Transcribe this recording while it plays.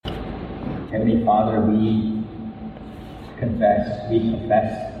Heavenly Father, we confess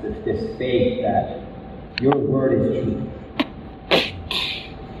with this faith that your word is true.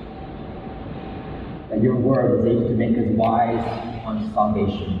 That your word is able to make us wise on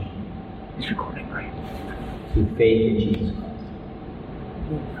salvation. It's recording, right? Through faith in Jesus Christ.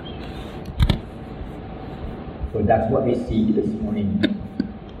 So that's what we seek this morning.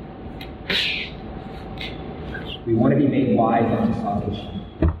 We want to be made wise unto salvation.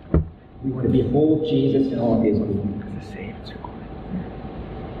 We want to behold Jesus in all of his glory.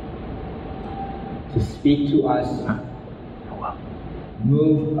 To speak to us,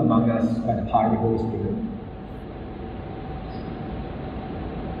 move among us by the power of the Holy Spirit,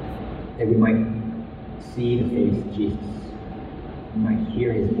 that we might see the face of Jesus, we might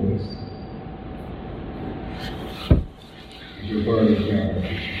hear his voice. And your word is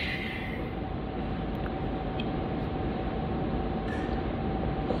there.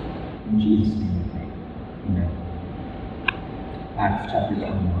 In Jesus' name we pray. Amen. Acts chapter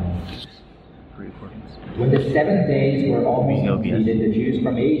 21. When the 7 days were almost completed, the Jews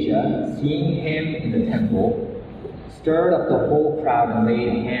from Asia, seeing him in the temple, stirred up the whole crowd and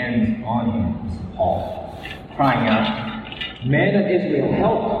laid hands on him, said Paul, crying out, "Men of Israel,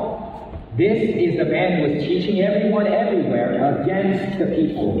 help! This is the man who is teaching everyone everywhere against the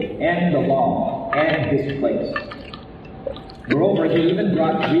people and the law and this place. Moreover, he even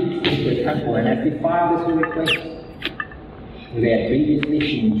brought Greeks into the temple and has defiled this holy place." They had previously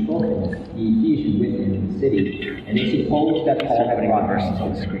seen Trophimus, the Ephesian, with him in the city, and they supposed that Paul had brought verses on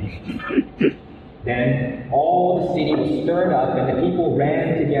the screen. Then all the city was stirred up, and the people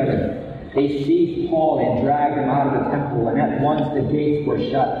ran together. They seized Paul and dragged him out of the temple, and at once the gates were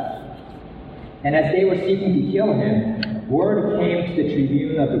shut. And as they were seeking to kill him, word came to the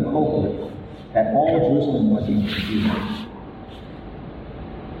tribune of the cohort that all Jerusalem was in confusion.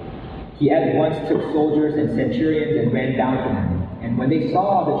 He at once took soldiers and centurions and ran down to him. And when they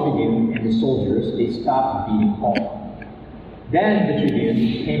saw the tribune and the soldiers, they stopped beating Paul. Then the tribune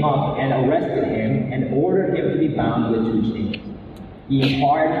came up and arrested him and ordered him to be bound with 2 chains. He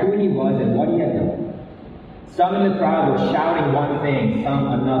inquired who he was and what he had done. Some in the crowd were shouting one thing, some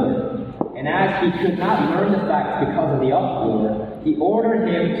another. And as he could not learn the facts because of the uproar, he ordered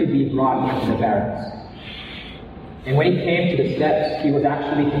him to be brought into the barracks. And when he came to the steps, he was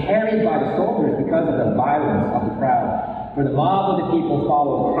actually carried by the soldiers because of the violence of the crowd. For the mob of the people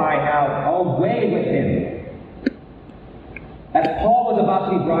followed, crying out, "Away with him!" As Paul was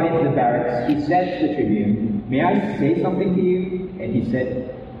about to be brought into the barracks, he said to the tribune, "May I say something to you?" And he said,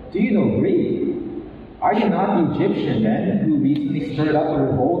 "Do you know Greek? Are you not the Egyptian then, who recently stirred up a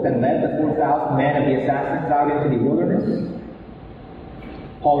revolt and led the 4,000 men of the assassins out into the wilderness?"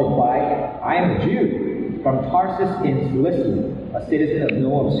 Paul replied, "I am a Jew, from Tarsus in Cilicia, a citizen of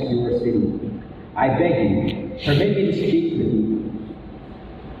no obscure city. I beg you, permit me to speak with you."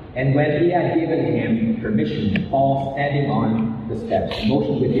 And when he had given him permission, Paul, standing on the steps,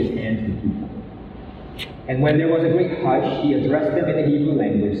 motioned with his hand to the people. And when there was a great hush, he addressed them in the Hebrew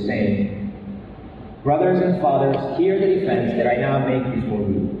language, saying, "Brothers and fathers, hear the defense that I now make before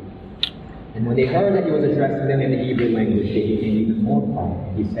you." And when they heard that he was addressing them in the Hebrew language, they became even more quiet.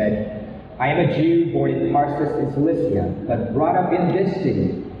 And he said, "I am a Jew born in Tarsus in Cilicia, but brought up in this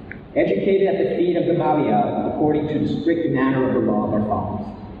city, educated at the feet of Gamaliel, according to the strict manner of the law of our fathers,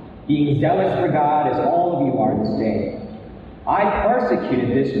 being zealous for God as all of you are this day. I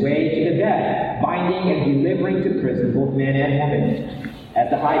persecuted this way to the death, binding and delivering to prison both men and women, as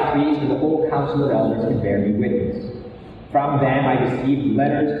the high priest and the whole council of elders can bear me witness. From them I received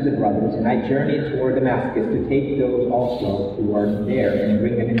letters to the brothers, and I journeyed toward Damascus to take those also who were there and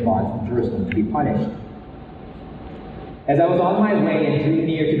bring them in bonds to Jerusalem to be punished. As I was on my way and drew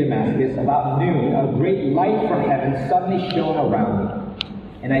near to Damascus, about noon, a great light from heaven suddenly shone around me.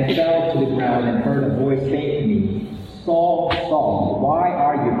 And I fell to the ground and heard a voice saying to me, 'Saul, Saul, why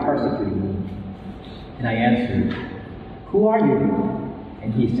are you persecuting me?' And I answered, 'Who are you?'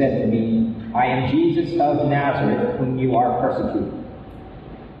 And he said to me, 'I am Jesus of Nazareth, whom you are persecuting.'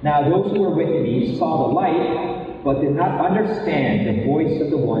 Now those who were with me saw the light, but did not understand the voice of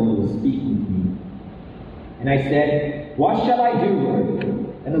the one who was speaking to me. And I said, 'What shall I do, Lord?'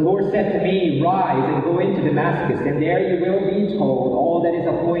 And the Lord said to me, 'Rise and go into Damascus, and there you will be told all that is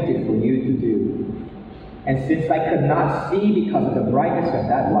appointed for you to do.' And since I could not see because of the brightness of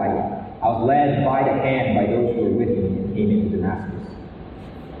that light, I was led by the hand by those who were with me and came into Damascus.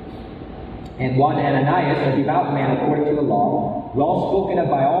 And one Ananias, a devout man according to the law, well spoken of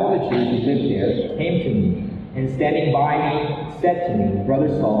by all the Jews who lived there, came to me, and standing by me, said to me, 'Brother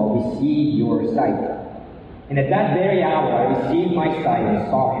Saul, receive your sight.' And at that very hour I received my sight and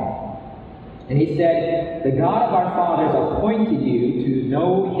saw him. And he said, "The God of our fathers appointed you to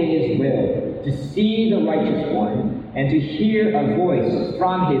know his will, to see the righteous one, and to hear a voice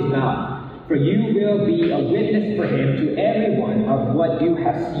from his mouth. For you will be a witness for him to everyone of what you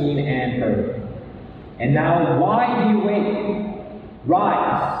have seen and heard. And now why do you wait?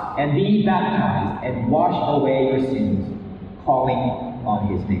 Rise and be baptized and wash away your sins, calling on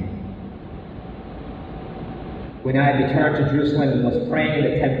his name." When I had returned to Jerusalem and was praying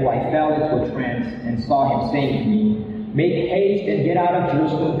in the temple, I fell into a trance and saw him saying to me, "Make haste and get out of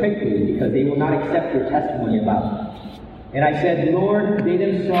Jerusalem quickly, because they will not accept your testimony about me." And I said, "Lord, they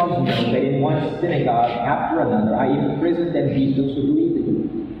themselves know that in one synagogue after another I imprisoned and beat those who believed in you.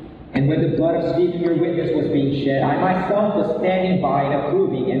 And when the blood of Stephen, your witness, was being shed, I myself was standing by and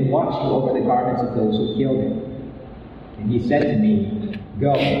approving and watching over the garments of those who killed him." And he said to me,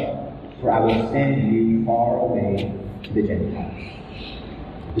 "Go, for I will send you far away to the Gentiles."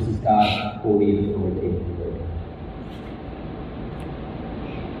 This is God's holy and authoritative word.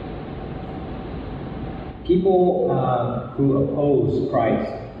 People who oppose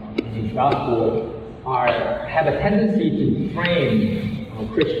Christ in his gospel have a tendency to frame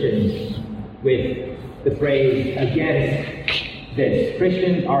Christians with the phrase "against this."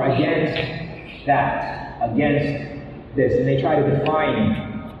 Christians are against that, against this, and they try to define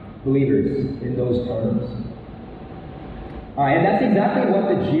believers in those terms. And that's exactly what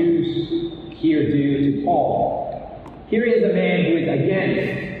the Jews here do to Paul. Here is a man who is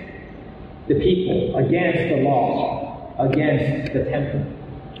against the people, against the law, against the temple.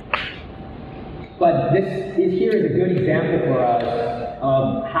 But here is a good example for us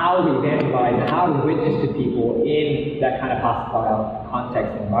of how to evangelize and how to witness to people in that kind of hostile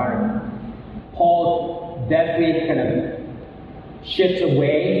context and environment. Paul definitely kind of shifts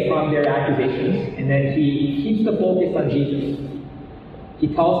away from their accusations, and then he keeps the focus on Jesus. He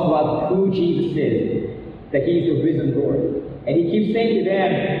tells them about who Jesus is, that he's the risen Lord. And he keeps saying to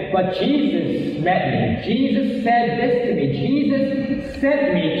them, "But Jesus met me. Jesus said this to me. Jesus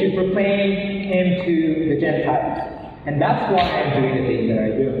sent me to proclaim him to the Gentiles. And that's why I'm doing the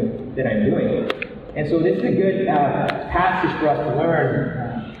things that I'm doing." And so this is a good passage for us to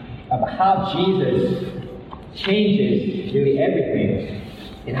learn about how Jesus changes really everything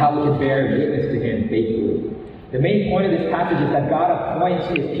and how we can bear witness to him faithfully. The main point of this passage is that God appoints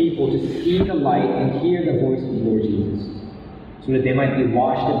his people to see the light and hear the voice of the Lord Jesus, so that they might be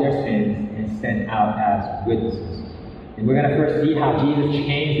washed of their sins and sent out as witnesses. And we're going to first see how Jesus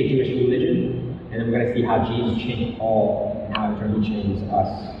changed the Jewish religion, and then we're going to see how Jesus changed Paul, and how in turn he changes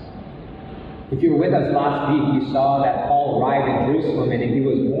us. If you were with us last week, you saw that Paul arrived in Jerusalem, and he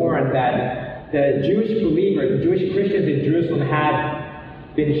was warned that the Jewish believers, the Jewish Christians in Jerusalem had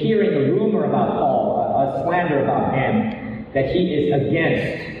been hearing a rumor about Paul, a slander about him, that he is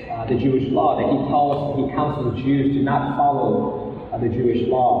against the Jewish law, that he counsels the Jews to not follow the Jewish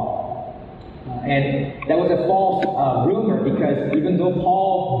law. And that was a false rumor, because even though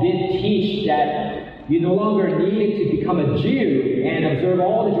Paul did teach that you no longer needed to become a Jew and observe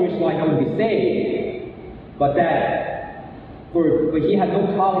all the Jewish law in order to be saved, but he had no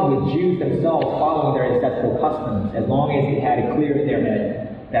problem with Jews themselves following their ancestral customs, as long as they had it clear in their head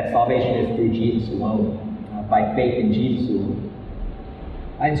that salvation is through Jesus alone, by faith in Jesus alone.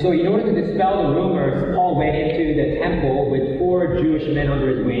 And so in order to dispel the rumors, Paul went into the temple with 4 Jewish men under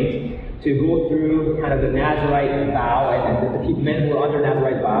his wings to go through kind of the Nazirite vow, and the men who were under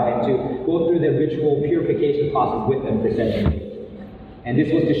Nazirite vow, and to go through the ritual purification process with them for 7 days. And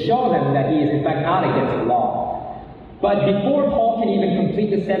this was to show them that he is in fact not against the law. But before Paul can even complete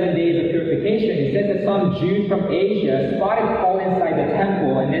the 7 days of purification, he says that some Jews from Asia spotted Paul inside the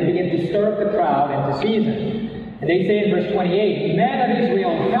temple and then began to stir up the crowd and to seize him. And they say in verse 28, "Men of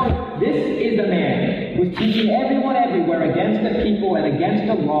Israel, note, this is the man who is teaching everyone everywhere against the people and against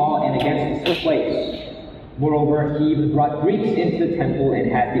the law and against this place. Moreover, he even brought Greeks into the temple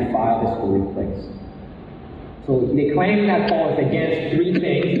and had defiled this holy place." So they claim that Paul is against 3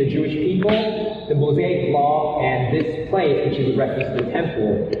 things: the Jewish people, the Mosaic law, and this place, which is a reference to the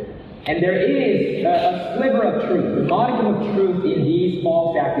temple. And there is a sliver of truth, a modicum of truth in these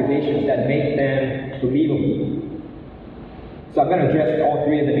false accusations that make them believable. So I'm going to address all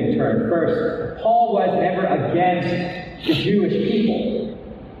 3 of them in turn. First, Paul was never against the Jewish people.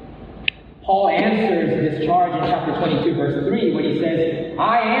 Paul answers this charge in chapter 22, verse 3, when he says,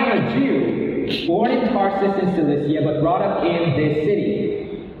 "I am a Jew, born in Tarsus in Cilicia, but brought up in this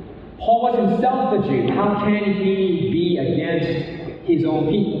city." Paul was himself a Jew. How can he be against his own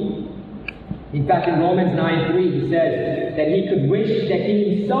people? In fact, in Romans 9:3, he says that he could wish that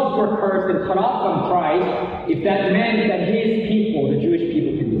he himself were cursed and cut off from Christ if that meant that his people, the Jewish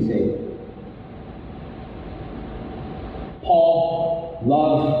people, could be saved.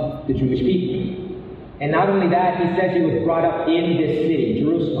 love the Jewish people. And not only that, he says he was brought up in this city,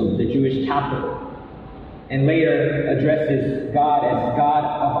 Jerusalem, the Jewish capital. And later addresses God as God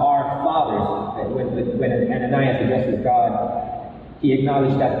of our fathers. When Ananias addresses God, he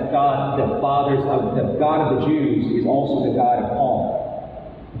acknowledged that God, the God of the Jews, is also the God of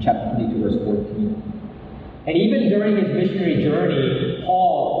Paul. In chapter 22, verse 14. And even during his missionary journey,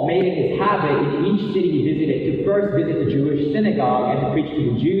 Paul made it his habit in each city he visited to first visit the Jewish synagogue and to preach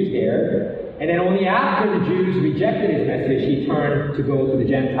to the Jews there. And then only after the Jews rejected his message, he turned to go to the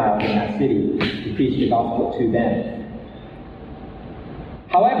Gentiles in that city to preach the gospel to them.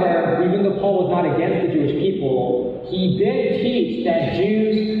 However, even though Paul was not against the Jewish people, he did teach that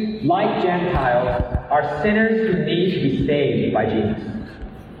Jews, like Gentiles, are sinners who need to be saved by Jesus.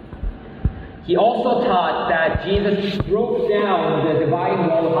 He also taught that Jesus broke down the dividing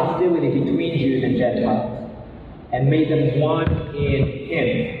wall of hostility between Jews and Gentiles and made them one in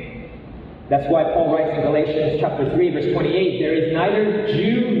Him. That's why Paul writes in Galatians chapter 3, verse 28, there is neither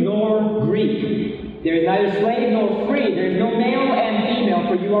Jew nor Greek. There is neither slave nor free. There is no male and female,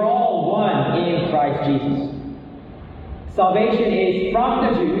 for you are all one in Christ Jesus. Salvation is from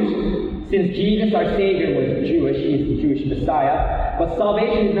the Jews, since Jesus, our Savior, was Jewish. He is the Jewish Messiah. But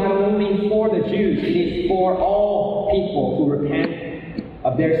salvation is not only for the Jews, it is for all people who repent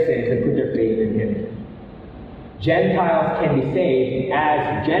of their sins and put their faith in Him. Gentiles can be saved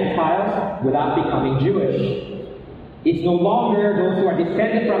as Gentiles without becoming Jewish. It's no longer those who are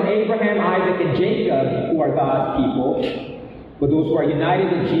descended from Abraham, Isaac, and Jacob who are God's people, but those who are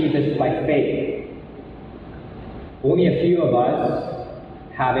united with Jesus by faith. Only a few of us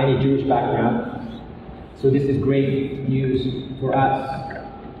have any Jewish background, so this is great news for us,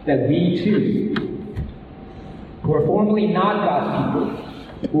 that we too, who are formerly not God's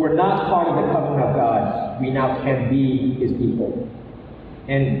people, who are not part of the covenant of God, we now can be His people.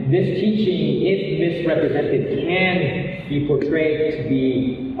 And this teaching, if misrepresented, can be portrayed to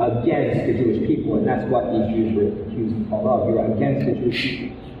be against the Jewish people, and that's what these Jews were accused Paul of. You're against the Jewish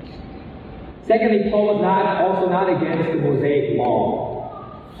people. Secondly, Paul was also not against the Mosaic law.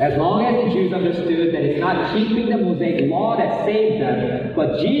 As long as the Jews understood that it's not keeping the Mosaic law that saved them,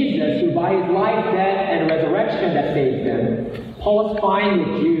 but Jesus, who by His life, death, and resurrection that saved them, Paul was fine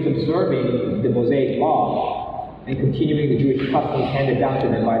with Jews observing the Mosaic law and continuing the Jewish customs handed down to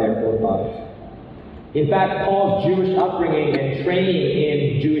them by their forefathers. In fact, Paul's Jewish upbringing and training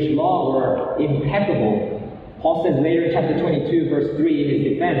in Jewish law were impeccable. Paul says later in chapter 22, verse 3 in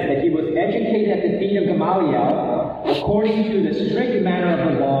his defense, that he was educated at the feet of Gamaliel according to the strict manner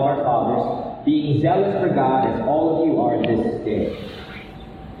of the law of our fathers, being zealous for God as all of you are this day.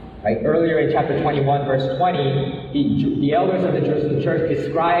 Right? Earlier in chapter 21, verse 20, the elders of the Jerusalem church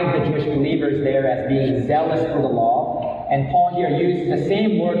described the Jewish believers there as being zealous for the law, and Paul here uses the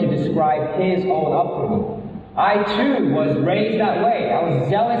same word to describe his own upbringing. I too was raised that way. I was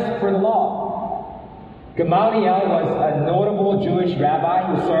zealous for the law. Gamaliel was a notable Jewish rabbi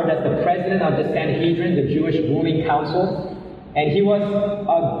who served as the president of the Sanhedrin, the Jewish ruling council. And he was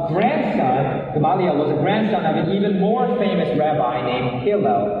a grandson, Gamaliel was a grandson of an even more famous rabbi named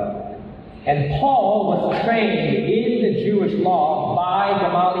Hillel. And Paul was trained in the Jewish law by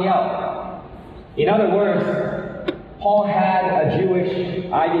Gamaliel. In other words, Paul had a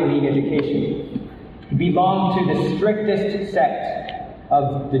Jewish Ivy League education. He belonged to the strictest sect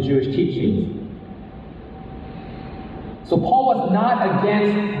of the Jewish teachings. So Paul was not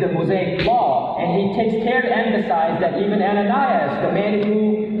against the Mosaic law, and he takes care to emphasize that even Ananias, the man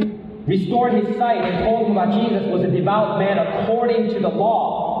who restored his sight and told him about Jesus, was a devout man according to the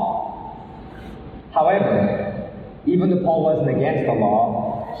law. However, even though Paul wasn't against the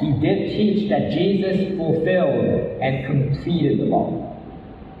law, he did teach that Jesus fulfilled and completed the law.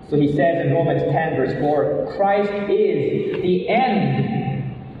 So he says in Romans 10, verse 4, Christ is the end.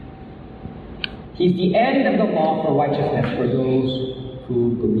 He's the end of the law for righteousness for those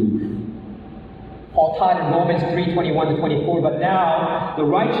who believe. Paul taught in Romans 3:21-24, but now the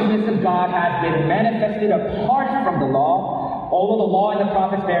righteousness of God has been manifested apart from the law, although the law and the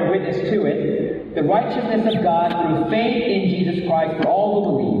prophets bear witness to it, the righteousness of God through faith in Jesus Christ for all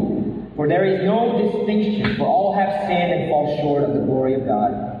who believe. For there is no distinction, for all have sinned and fall short of the glory of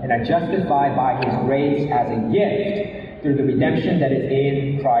God, and are justified by His grace as a gift through the redemption that is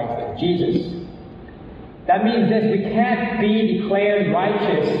in Christ Jesus. That means this: we can't be declared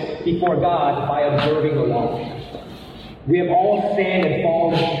righteous before God by observing the law. We have all sinned and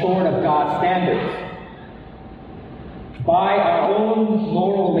fallen short of God's standards. By our own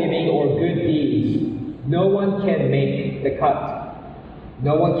moral living or good deeds, no one can make the cut.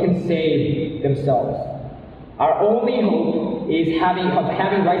 No one can save themselves. Our only hope of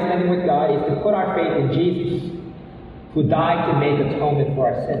having right standing with God is to put our faith in Jesus, who died to make atonement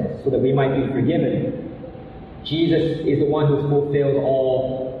for our sins, so that we might be forgiven. Jesus is the one who fulfills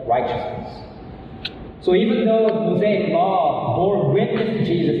all righteousness. So even though the Mosaic law bore witness to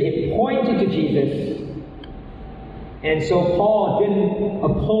Jesus, it pointed to Jesus. And so Paul didn't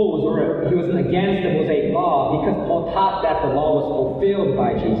oppose, or he wasn't against the Mosaic law, because Paul taught that the law was fulfilled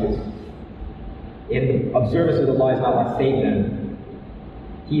by Jesus. And the observance of the law is not what saved them.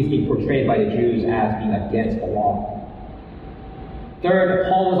 He's being portrayed by the Jews as being against the law. Third,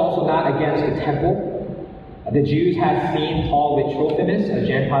 Paul was also not against the temple. The Jews had seen Paul with Trophimus, a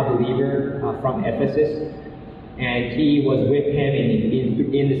Gentile believer from Ephesus, and he was with him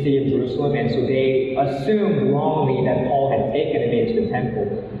in the city of Jerusalem, and so they assumed wrongly that Paul had taken him into the temple,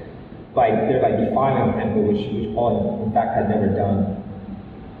 thereby defiling the temple, which Paul in fact had never done.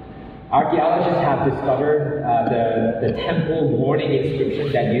 Archaeologists have discovered the temple warning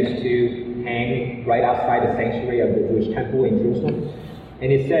inscription that used to hang right outside the sanctuary of the Jewish temple in Jerusalem.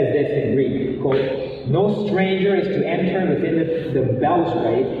 And it says this in Greek, quote, "No stranger is to enter within the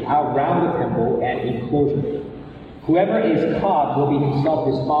balustrade around the temple and enclosure. Whoever is caught will be himself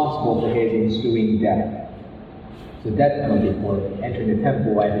responsible for his ensuing death." So death penalty for entering the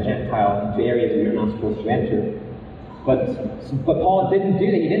temple as a Gentile into areas where you're not supposed to enter. But Paul didn't do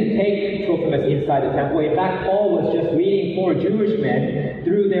that. He didn't take Trophimus inside the temple. In fact, Paul was just reading 4 Jewish men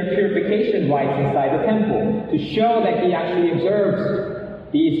through their purification rites inside the temple to show that he actually observes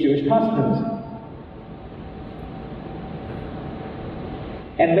these Jewish customs.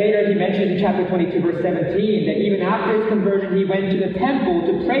 And later he mentions in chapter 22, verse 17, that even after his conversion, he went to the temple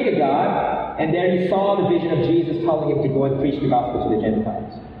to pray to God, and there he saw the vision of Jesus telling him to go and preach the gospel to the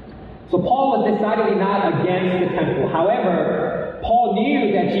Gentiles. So Paul was decidedly not against the temple. However, Paul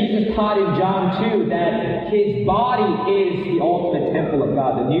knew that Jesus taught in John 2 that his body is the ultimate temple of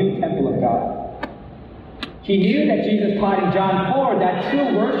God, the new temple of God. He knew that Jesus taught in John 4 that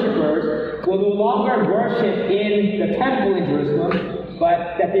true worshipers will no longer worship in the temple in Jerusalem,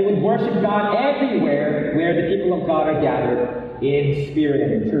 but that they would worship God everywhere where the people of God are gathered in spirit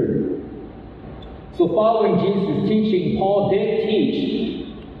and in truth. So following Jesus' teaching, Paul did teach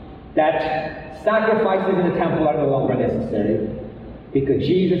that sacrifices in the temple are no longer necessary, because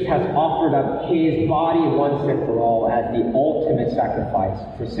Jesus has offered up his body once and for all as the ultimate sacrifice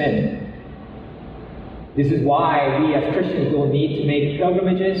for sin. This is why we as Christians don't need to make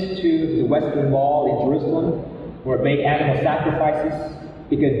pilgrimages to the Western Wall in Jerusalem or make animal sacrifices,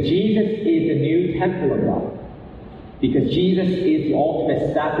 because Jesus is the new temple of God. Because Jesus is the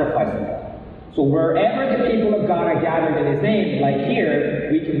ultimate sacrifice of God. So wherever the people of God are gathered in his name, like here,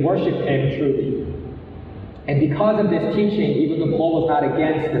 we can worship him truly. And because of this teaching, even though Paul was not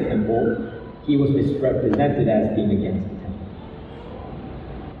against the temple, he was misrepresented as being against the temple.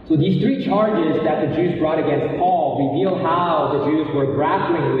 So these 3 charges that the Jews brought against Paul reveal how the Jews were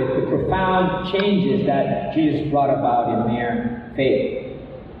grappling with the profound changes that Jesus brought about in their faith.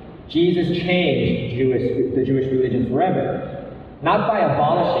 Jesus changed the Jewish religion forever, not by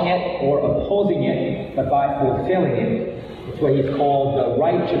abolishing it or opposing it, but by fulfilling it. It's what he's called the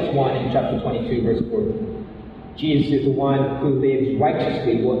righteous one in chapter 22, verse 40. Jesus is the one who lives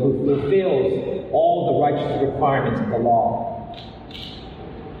righteously, one who fulfills all the righteous requirements of the law.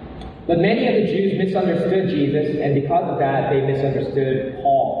 But many of the Jews misunderstood Jesus, and because of that, they misunderstood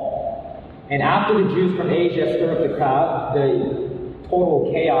Paul. And after the Jews from Asia stirred up the crowd, the total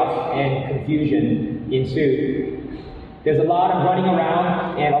chaos and confusion ensued. There's a lot of running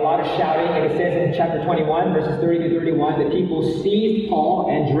around and a lot of shouting, and it says in chapter 21, verses 30 to 31, that people seized Paul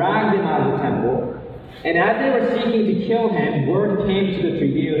and dragged him out of the temple. And as they were seeking to kill him, word came to the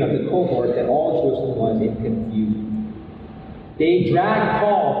tribune of the cohort that all Jerusalem was in confusion. They dragged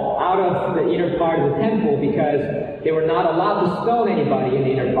Paul out of the inner part of the temple because they were not allowed to stone anybody in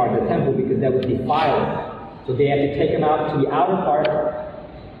the inner part of the temple, because that would defile it. So they had to take him out to the outer part,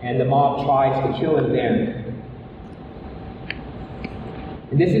 and the mob tries to kill him there.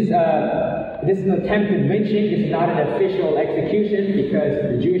 This is an attempted lynching. This is not an official execution,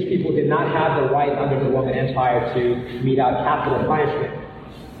 because the Jewish people did not have the right under the Roman Empire to mete out capital punishment.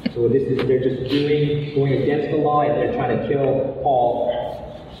 So they're just going against the law, and they're trying to kill Paul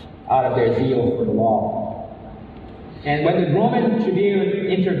out of their zeal for the law. And when the Roman tribune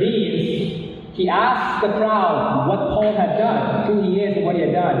intervenes, he asks the crowd what Paul had done, who he is and what he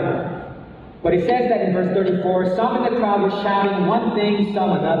had done. But it says that in verse 34, some in the crowd were shouting one thing,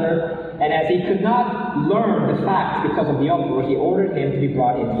 some another, and as he could not learn the facts because of the uproar, he ordered him to be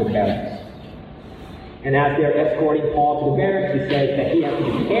brought into the barracks. And as they're escorting Paul to the barracks, he says that he has to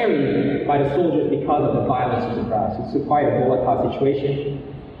be carried by the soldiers because of the violence of the crowd. So it's quite a volatile situation.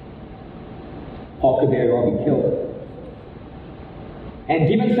 Paul could very well be killed. And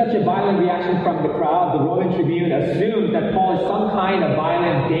given such a violent reaction from the crowd, the Roman tribune assumes that Paul is some kind of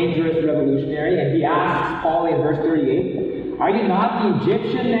violent, dangerous revolutionary, and he asks Paul in verse 38, "Are you not the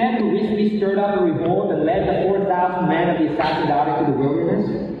Egyptian man who recently stirred up a revolt and led the 4,000 men of the assassins out into the wilderness?"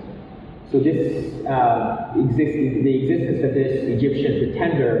 So this the existence of this Egyptian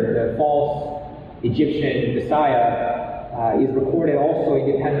pretender, the false Egyptian Messiah, is recorded also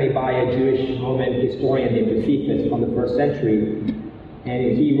independently by a Jewish Roman historian named Josephus from the 1st century.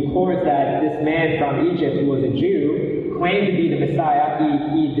 And he records that this man from Egypt, who was a Jew, claimed to be the Messiah.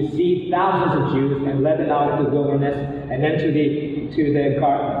 He deceived thousands of Jews and led them out into the wilderness and then to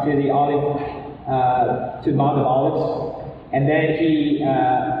Mount of Olives. And then he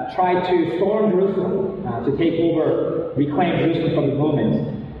tried to storm Jerusalem, to take over, reclaim Jerusalem from the Romans.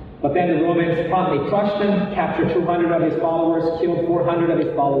 But then the Romans promptly crushed him, captured 200 of his followers, killed 400 of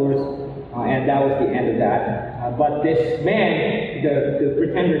his followers, and that was the end of that. But this man, the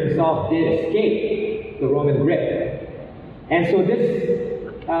pretender himself, did escape the Roman grip. And so this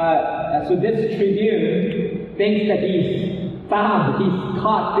tribune thinks that he's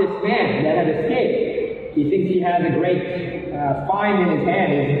caught this man that had escaped. He thinks he has a great find in his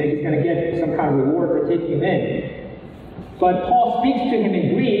hand, and he's going to get some kind of reward for taking him in. But Paul speaks to him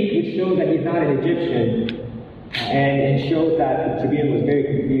in Greek, which shows that he's not an Egyptian, and shows that the tribune was very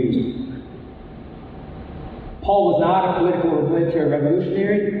confused. Paul was not a political or military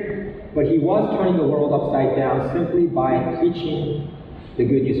revolutionary, but he was turning the world upside down simply by preaching the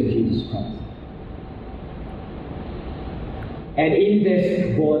good news of Jesus Christ. And in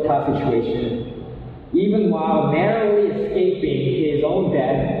this volatile situation, even while narrowly escaping his own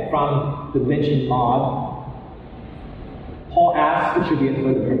death from the lynching mob, Paul asked the tribune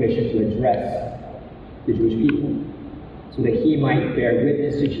for the permission to address the Jewish people so that he might bear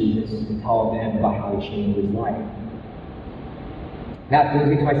witness to Jesus and tell them about how he changed his life. That brings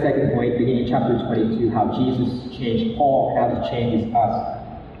me to my second point, beginning in chapter 22, how Jesus changed Paul and how he changes us.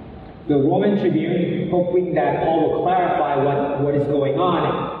 The Roman tribune, hoping that Paul will clarify what is going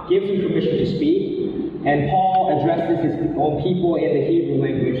on, gives him permission to speak. And Paul addresses his own people in the Hebrew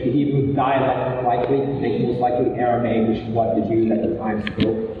language, the Hebrew dialect, most likely Aramaic, which is what the Jews at the time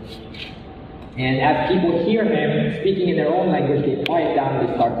spoke. And as people hear him speaking in their own language, they quiet down and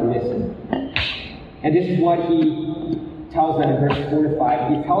they start to listen. And this is what he tells them in verse 4 to 5.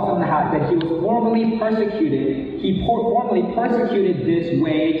 He tells them that he was formerly persecuted. He formerly persecuted this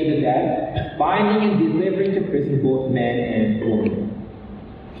way to the death, binding and delivering to prison both men and women.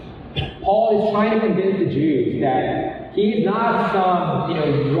 Paul is trying to convince the Jews that he's not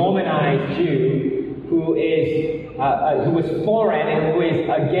some, Romanized Jew who is foreign and who is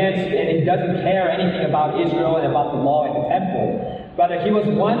against and doesn't care anything about Israel and about the law and the temple. Rather, he was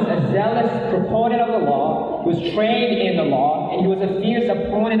once a zealous proponent of the law, was trained in the law, and he was a fierce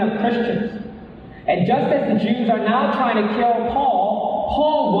opponent of Christians. And just as the Jews are now trying to kill Paul,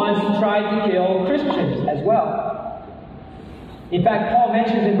 Paul once tried to kill Christians as well. In fact, Paul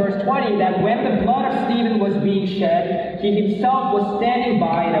mentions in verse 20 that when the blood of Stephen was being shed, he himself was standing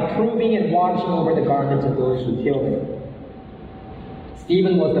by and approving and watching over the garments of those who killed him.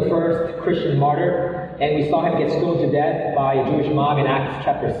 Stephen was the first Christian martyr, and we saw him get stoned to death by a Jewish mob in Acts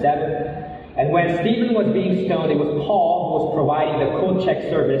chapter 7. And when Stephen was being stoned, it was Paul who was providing the coat check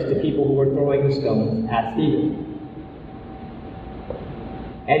service to people who were throwing the stones at Stephen.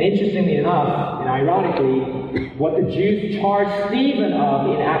 And interestingly enough, and ironically, what the Jews charged Stephen of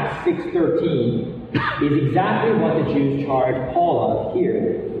in Acts 6:13 is exactly what the Jews charged Paul of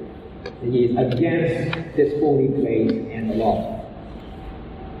here. That he is against this holy place and the law.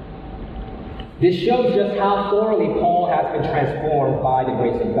 This shows just how thoroughly Paul has been transformed by the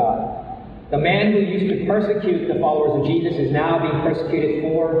grace of God. The man who used to persecute the followers of Jesus is now being persecuted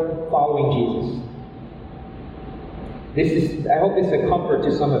for following Jesus. I hope this is a comfort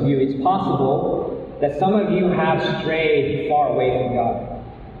to some of you. It's possible that some of you have strayed far away from God.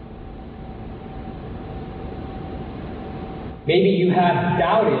 Maybe you have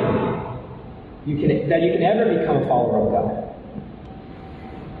doubted that you can ever become a follower of God.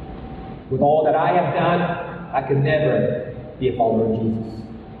 With all that I have done, I could never be a follower of Jesus.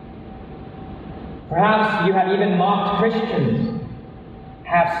 Perhaps you have even mocked Christians,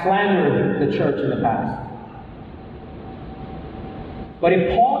 have slandered the church in the past. But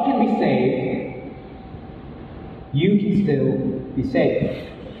if Paul can be saved, you can still be saved.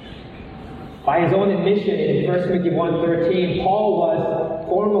 By his own admission in 1 Timothy 1:13, Paul was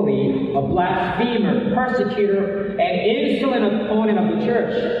formerly a blasphemer, persecutor, and insolent opponent of the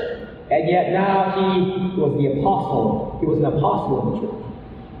church. And yet now he was the apostle. He was an apostle of the church.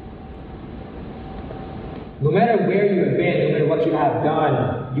 No matter where you have been, no matter what you have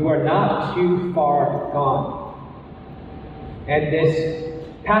done, you are not too far gone. And this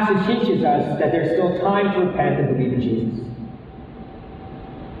passage teaches us that there's still time to repent and believe in Jesus.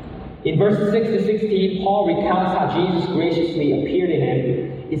 In verses 6 to 16, Paul recounts how Jesus graciously appeared to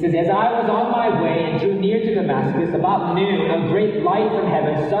him. He says, "As I was on my way and drew near to Damascus, about noon, a great light from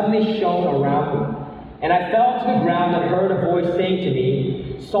heaven suddenly shone around me. And I fell to the ground and heard a voice saying to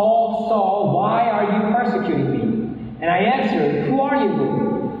me, 'Saul, Saul, why are you persecuting me?' And I answered, 'Who are you,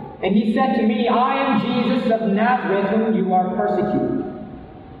 Lord?' And he said to me, 'I am Jesus of Nazareth, whom you are persecuting.'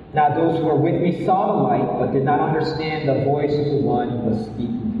 Now those who were with me saw the light, but did not understand the voice of the one who was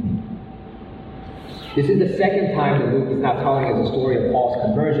speaking to me." This is the second time that Luke is now telling us the story of Paul's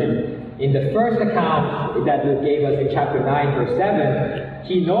conversion. In the first account that Luke gave us in chapter 9, verse 7,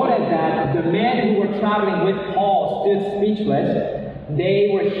 he noted that the men who were traveling with Paul stood speechless.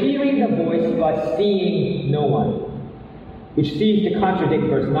 They were hearing the voice but seeing no one, which seems to contradict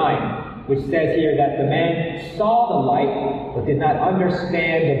verse 9, which says here that the men saw the light but did not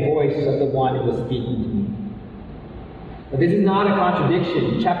understand the voice of the one who was speaking to me. But this is not a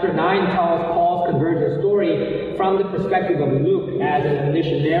contradiction. Chapter 9 tells Paul's conversion story from the perspective of Luke as an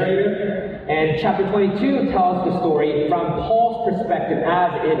omniscient narrator, and chapter 22 tells the story from Paul's perspective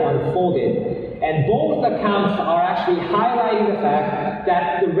as it unfolded. And both accounts are actually highlighting the fact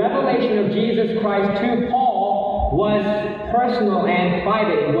that the revelation of Jesus Christ to Paul was personal and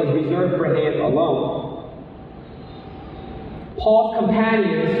private. It was reserved for him alone. Paul's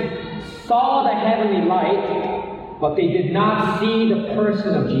companions saw the heavenly light, but they did not see the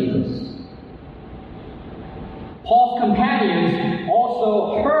person of Jesus. Paul's companions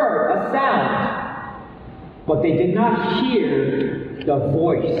also heard a sound, but they did not hear the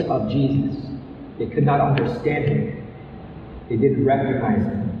voice of Jesus. They could not understand him. They didn't recognize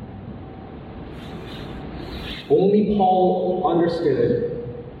him. Only Paul understood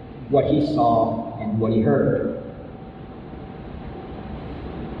what he saw and what he heard.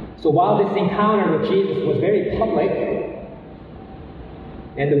 So while this encounter with Jesus was very public,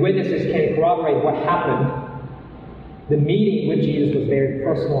 and the witnesses can corroborate what happened, the meeting with Jesus was very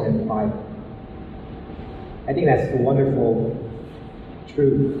personal and private. I think that's the wonderful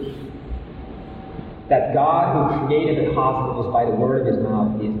truth. That God who created the cosmos by the word of his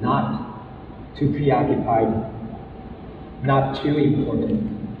mouth is not too preoccupied, not too important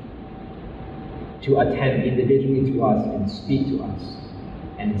to attend individually to us and speak to us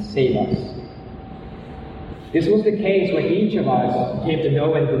and save us. This was the case when each of us came to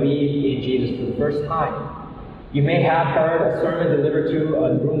know and believe in Jesus for the first time. You may have heard a sermon delivered to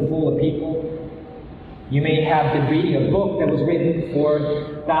a room full of people. You may have been reading a book that was written for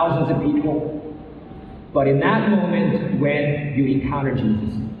thousands of people. But in that moment when you encountered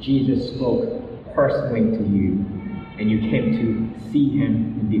Jesus, Jesus spoke personally to you, and you came to see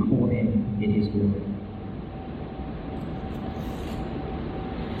him and behold him in his glory.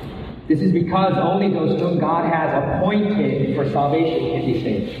 This is because only those whom God has appointed for salvation can be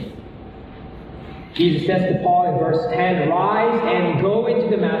saved. Jesus says to Paul in verse 10, "Rise and go into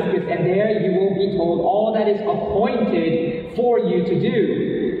Damascus, and there you will be told all that is appointed for you to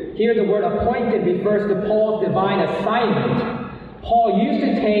do." Here the word appointed refers to Paul's divine assignment. Paul used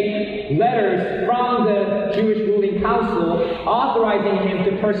to take letters from the Jewish ruling council authorizing him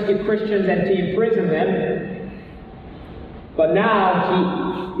to persecute Christians and to imprison them. But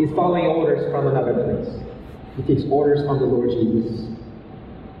now he is following orders from another place. He takes orders from the Lord Jesus.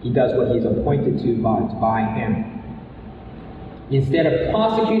 He does what he is appointed to by him. Instead of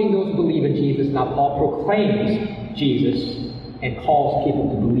prosecuting those who believe in Jesus, now Paul proclaims Jesus and calls people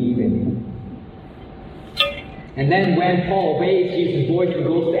to believe in him. And then when Paul obeys Jesus' voice, he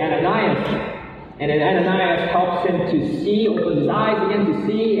goes to Ananias. And then Ananias helps him to see, opens his eyes again to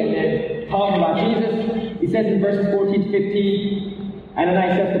see, and then talking about Jesus. He says in verses 14 to 15,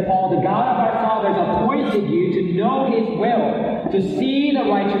 Ananias says to Paul, "The God of our fathers appointed you to know his will, to see the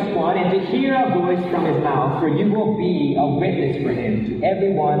righteous one, and to hear a voice from his mouth, for you will be a witness for him to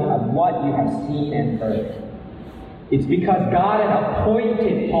everyone of what you have seen and heard." It's because God had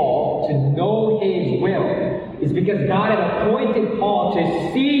appointed Paul to know his will. It's because God had appointed Paul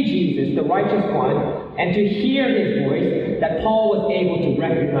to see Jesus, the righteous one, and to hear his voice, that Paul was able to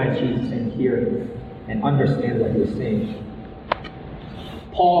recognize Jesus and hear him and understand what he was saying.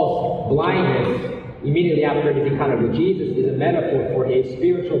 Paul's blindness immediately after his encounter with Jesus is a metaphor for his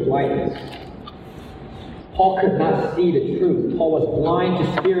spiritual blindness. Paul could not see the truth. Paul was blind to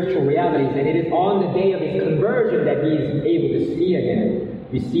spiritual realities, and it is on the day of his conversion that he is able to see again.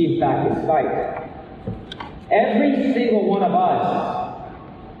 receive back his sight. Every single one of us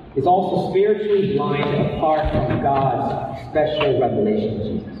is also spiritually blind apart from God's special revelation of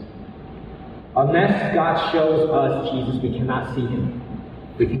Jesus. Unless God shows us Jesus, we cannot see him.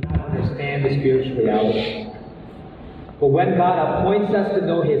 We cannot understand the spiritual reality. But when God appoints us to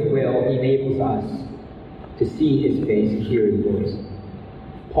know his will, he enables us to see his face and hear his voice.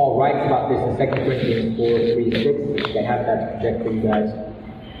 Paul writes about this in 2 Corinthians 4:3-6. I have that project for you guys.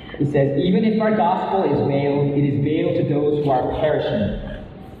 He says, even if our gospel is veiled, it is veiled to those who are perishing.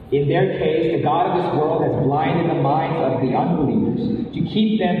 In their case, the God of this world has blinded the minds of the unbelievers to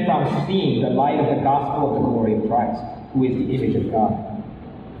keep them from seeing the light of the gospel of the glory of Christ, who is the image of God.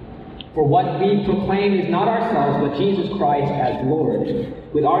 For what we proclaim is not ourselves, but Jesus Christ as Lord,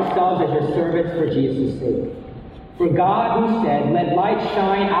 with ourselves as your servants for Jesus' sake. For God, who said, let light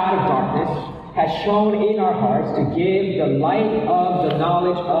shine out of darkness, has shone in our hearts to give the light of the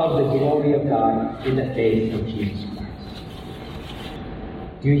knowledge of the glory of God in the face of Jesus Christ.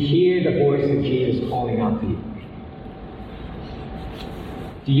 Do you hear the voice of Jesus calling out to you?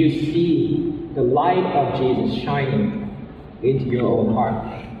 Do you see the light of Jesus shining into your own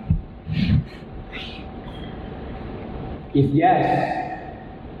heart? If yes,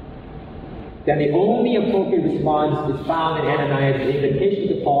 then the only appropriate response is found in Ananias'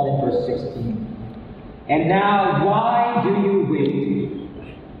 invitation to Paul in verse 16. And now, why do you wait?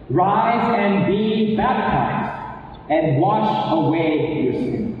 Rise and be baptized, and wash away your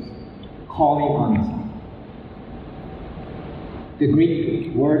sins, calling on his name. The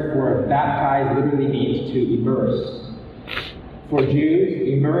Greek word for baptize literally means to immerse. For Jews,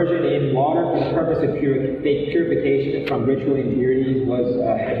 immersion in water for the purpose of purification from ritual impurities was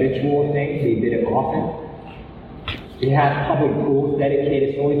a habitual thing. They did it often. They had public pools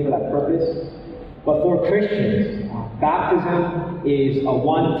dedicated solely for that purpose. But for Christians, baptism is a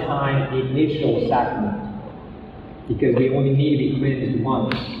one-time initial sacrament, because we only need to be cleansed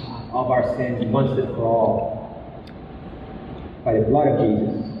once of our sins, once and for all, by the blood of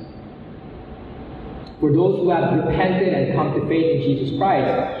Jesus. For those who have repented and come to faith in Jesus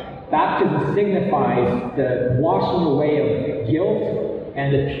Christ, baptism signifies the washing away of guilt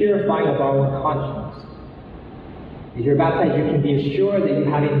and the purifying of our own conscience. As you're baptized, you can be assured that you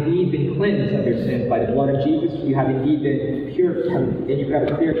have indeed been cleansed of your sins by the blood of Jesus. You have indeed been purified, and you have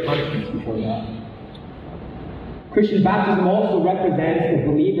a clear conscience before God. Christian baptism also represents the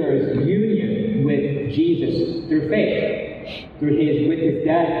believer's union with Jesus through faith, with his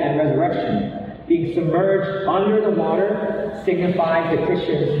death and resurrection. Being submerged under the water signifies the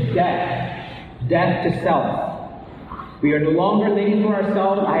Christian's death to self. We are no longer living for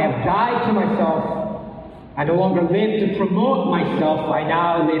ourselves. I have died to myself. I no longer live to promote myself. I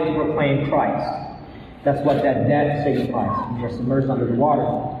now live to proclaim Christ. That's what that death signifies. We are submerged under the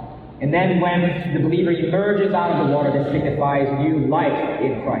water. And then when the believer emerges out of the water, that signifies new life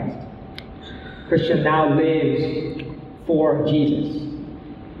in Christ. Christian now lives for Jesus.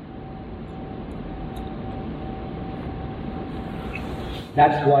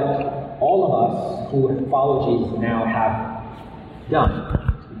 That's what all of us who follow Jesus now have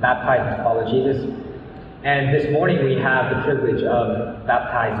done. Baptized to follow Jesus. And this morning we have the privilege of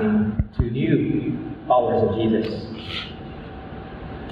baptizing two new followers of Jesus.